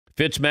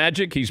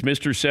Fitzmagic, he's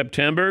Mr.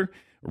 September.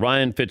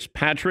 Ryan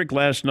Fitzpatrick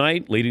last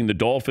night leading the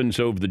Dolphins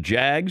over the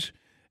Jags,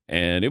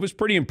 and it was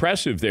pretty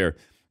impressive there.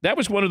 That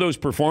was one of those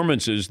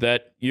performances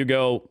that you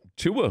go,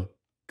 Tua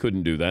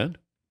couldn't do that.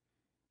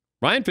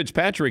 Ryan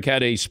Fitzpatrick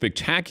had a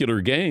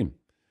spectacular game.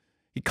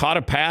 He caught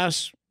a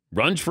pass,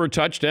 runs for a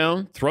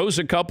touchdown, throws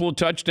a couple of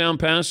touchdown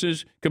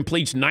passes,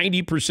 completes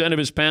 90% of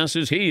his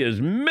passes. He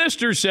is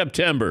Mr.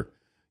 September.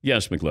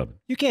 Yes, McLevin.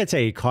 You can't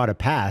say he caught a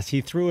pass.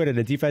 He threw it at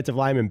a defensive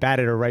lineman,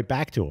 batted it right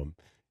back to him.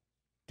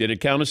 Did it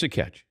count as a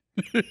catch?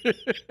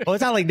 Well,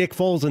 it's not like Nick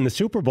Foles in the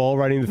Super Bowl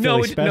running the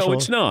Philly special. No,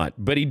 it's not.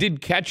 But he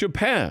did catch a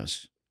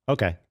pass.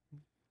 Okay.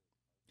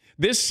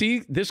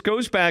 This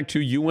goes back to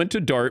you went to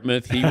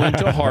Dartmouth, he went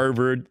to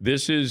Harvard.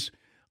 This is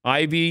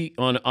Ivy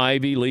on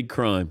Ivy League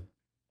crime.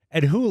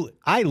 And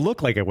I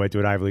look like I went to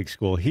an Ivy League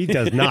school. He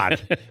does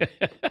not.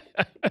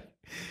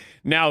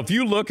 Now, if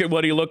you look at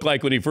what he looked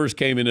like when he first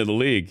came into the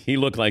league, he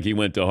looked like he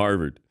went to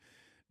Harvard.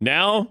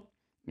 Now,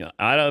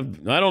 I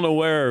don't know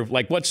where,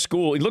 like what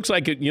school. He looks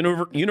like at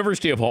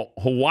University of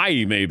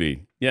Hawaii,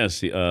 maybe.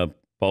 Yes,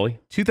 Paulie?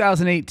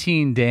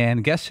 2018, Dan.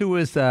 Guess who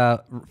was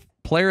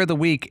Player of the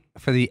Week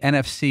for the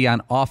NFC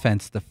on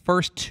offense the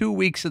first 2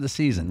 weeks of the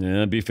season? Yeah,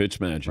 it'd be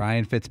Fitzmagic.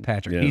 Ryan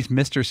Fitzpatrick. Yeah. He's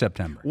Mr.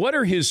 September. What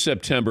are his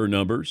September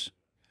numbers?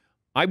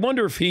 I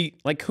wonder if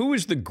who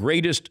is the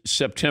greatest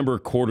September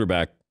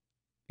quarterback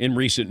in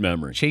recent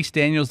memory? Chase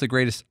Daniel's the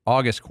greatest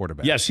August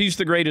quarterback. Yes, he's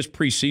the greatest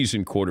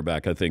preseason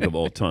quarterback, I think, of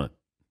all time.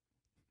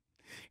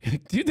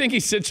 Do you think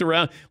he sits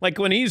around, like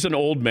when he's an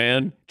old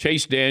man,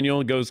 Chase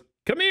Daniel goes,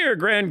 "Come here,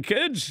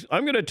 grandkids.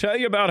 I'm going to tell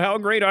you about how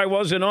great I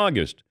was in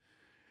August."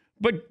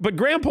 But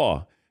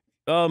Grandpa,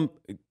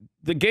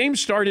 the games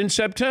start in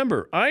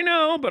September. I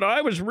know, but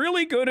I was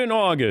really good in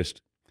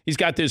August. He's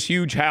got this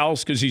huge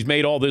house because he's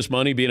made all this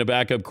money being a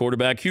backup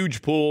quarterback,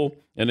 huge pool,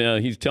 and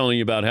he's telling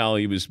you about how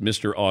he was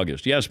Mr.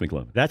 August. Yes,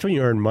 McLevin. That's when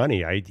you earn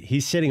money.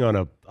 He's sitting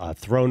on a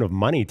throne of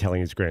money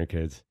telling his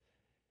grandkids.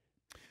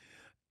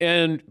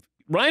 And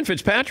Ryan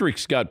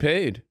Fitzpatrick's got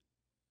paid.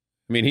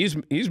 I mean,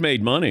 he's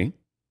made money.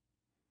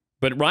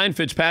 But Ryan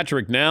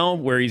Fitzpatrick now,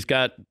 where he's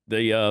got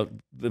the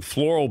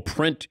floral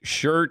print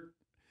shirt,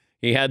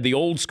 he had the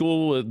old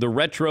school, the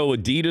retro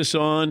Adidas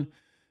on,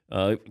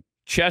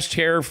 chest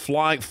hair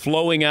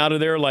flowing out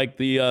of there like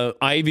the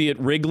ivy at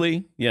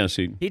Wrigley. Yes,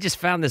 he just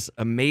found this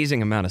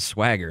amazing amount of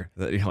swagger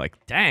that you're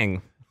like,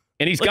 dang.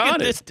 And he's got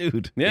it. This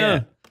dude.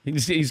 Yeah.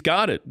 He's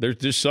got it. There's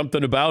just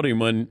something about him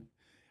when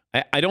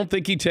I don't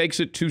think he takes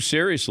it too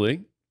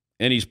seriously,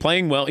 and he's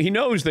playing well. He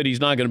knows that he's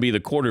not going to be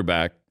the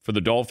quarterback for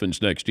the Dolphins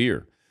next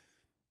year.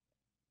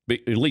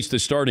 At least the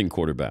starting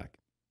quarterback.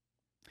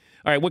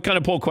 All right, what kind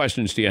of poll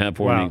questions do you have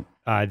for me?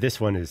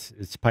 This one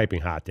it's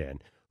piping hot, Dan.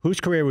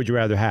 Whose career would you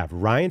rather have?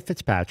 Ryan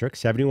Fitzpatrick,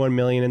 $71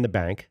 million in the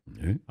bank,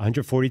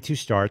 142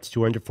 starts,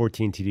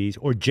 214 TDs,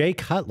 or Jay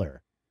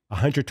Cutler,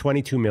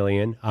 $122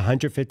 million,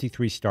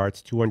 153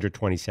 starts,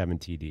 227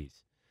 TDs.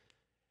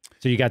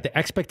 So you got the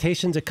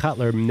expectations of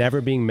Cutler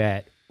never being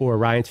met, or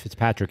Ryan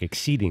Fitzpatrick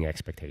exceeding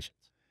expectations.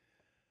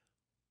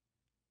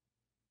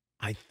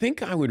 I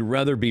think I would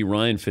rather be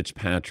Ryan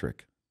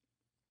Fitzpatrick.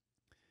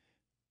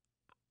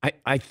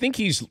 I think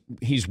he's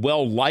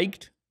well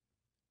liked.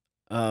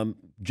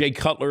 Jay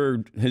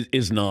Cutler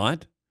is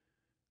not.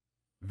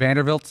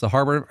 Vanderbilt's the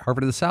Harvard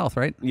of the South,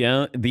 right?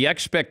 Yeah, the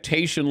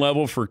expectation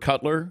level for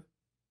Cutler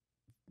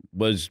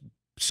was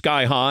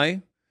sky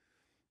high.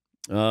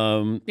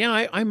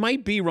 I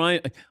might be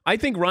Ryan. I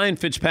think Ryan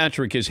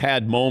Fitzpatrick has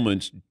had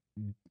moments.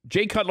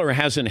 Jay Cutler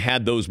hasn't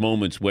had those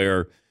moments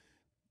where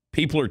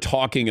people are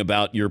talking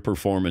about your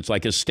performance,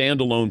 like a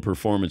standalone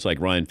performance like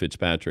Ryan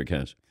Fitzpatrick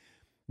has.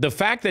 The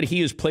fact that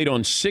he has played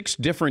on 6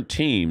 different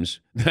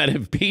teams that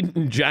have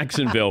beaten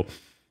Jacksonville,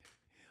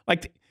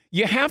 like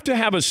you have to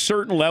have a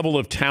certain level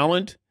of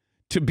talent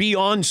to be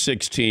on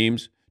 6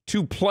 teams,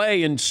 to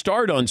play and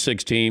start on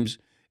 6 teams,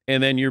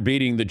 and then you're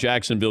beating the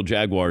Jacksonville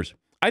Jaguars.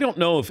 I don't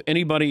know if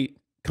anybody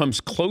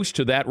comes close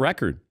to that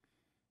record.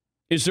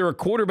 Is there a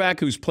quarterback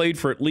who's played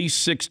for at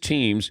least 6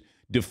 teams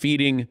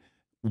defeating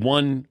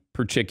one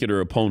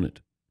particular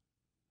opponent?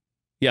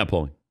 Yeah,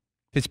 Paulie.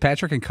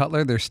 Fitzpatrick and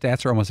Cutler, their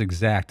stats are almost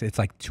exact. It's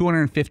like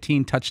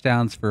 215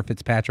 touchdowns for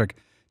Fitzpatrick,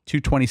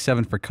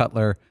 227 for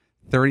Cutler,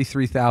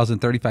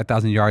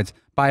 35,000 yards.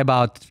 By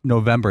about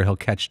November, he'll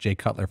catch Jay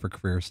Cutler for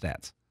career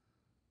stats.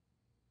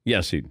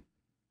 Yes, he.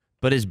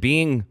 But is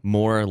being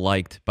more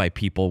liked by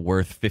people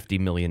worth $50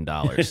 million?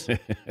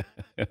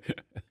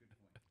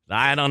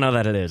 I don't know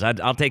that it is.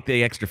 I'll take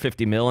the extra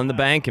 $50 million in the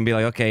bank and be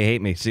like, okay,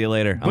 hate me. See you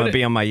later. I'm going to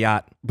be on my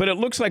yacht. But it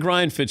looks like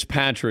Ryan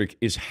Fitzpatrick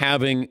is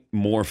having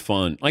more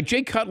fun. Like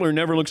Jay Cutler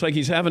never looks like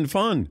he's having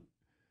fun.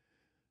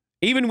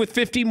 Even with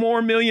 $50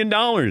 million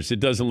more, it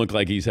doesn't look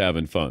like he's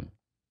having fun.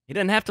 He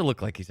doesn't have to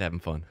look like he's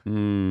having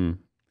fun.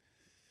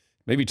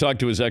 Maybe talk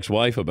to his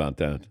ex-wife about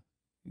that.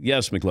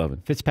 Yes,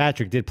 McLevin.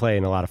 Fitzpatrick did play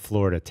in a lot of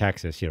Florida,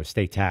 Texas.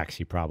 State tax,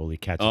 he probably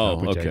catches up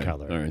with Jay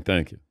Cutler. All right,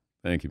 thank you.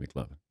 Thank you,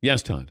 McLovin.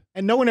 Yes, Todd.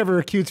 And no one ever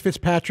accused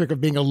Fitzpatrick of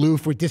being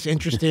aloof or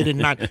disinterested and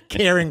not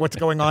caring what's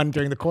going on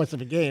during the course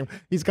of a game.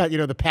 He's got,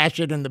 the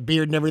passion and the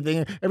beard and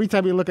everything. Every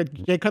time you look at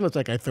Jay Cutler, it's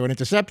like, I throw an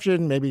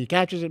interception. Maybe he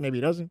catches it. Maybe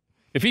he doesn't.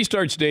 If he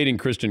starts dating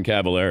Kristen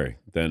Cavallari,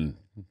 then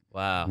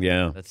wow,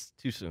 yeah, that's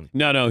too soon.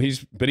 No,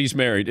 he's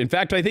married. In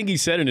fact, I think he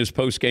said in his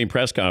post-game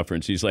press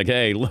conference, he's like,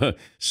 "Hey, look,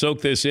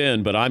 soak this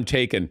in, but I'm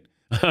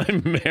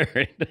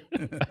married."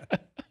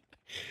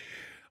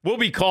 We'll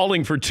be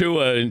calling for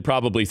Tua in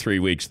probably 3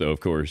 weeks, though, of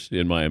course,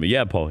 in Miami.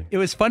 Yeah, Paulie. It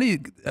was funny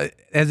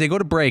as they go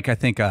to break. I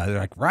think they're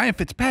like Ryan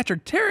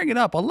Fitzpatrick tearing it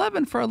up,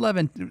 11 for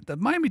 11. The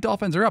Miami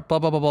Dolphins are up. Blah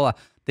blah blah blah.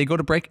 They go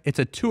to break. It's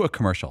a Tua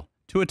commercial.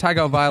 Tua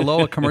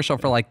Tagovailoa commercial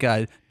for like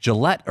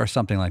Gillette or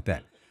something like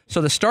that.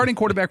 So the starting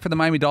quarterback for the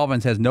Miami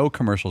Dolphins has no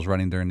commercials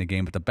running during the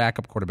game, but the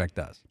backup quarterback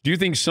does. Do you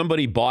think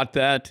somebody bought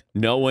that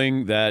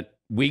knowing that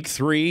week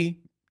 3,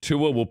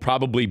 Tua will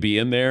probably be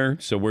in there?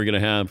 So we're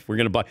going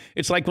to buy.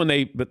 It's like when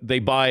they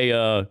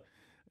buy,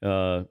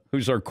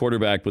 who's our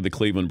quarterback with the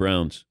Cleveland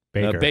Browns?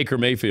 Baker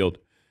Mayfield.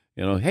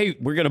 Hey,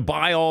 we're going to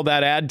buy all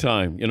that ad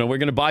time. We're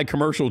going to buy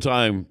commercial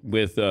time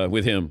with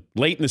him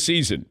late in the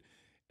season.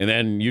 And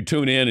then you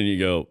tune in and you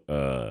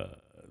go,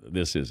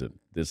 this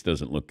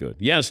doesn't look good.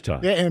 Yes,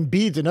 Todd. Yeah, and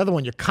Embiid's another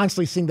one. You're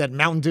constantly seeing that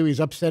Mountain Dew. He's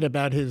upset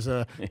about his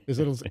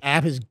little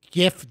app, his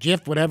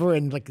GIF, whatever,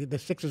 and like the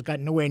Sixers got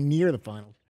nowhere near the finals.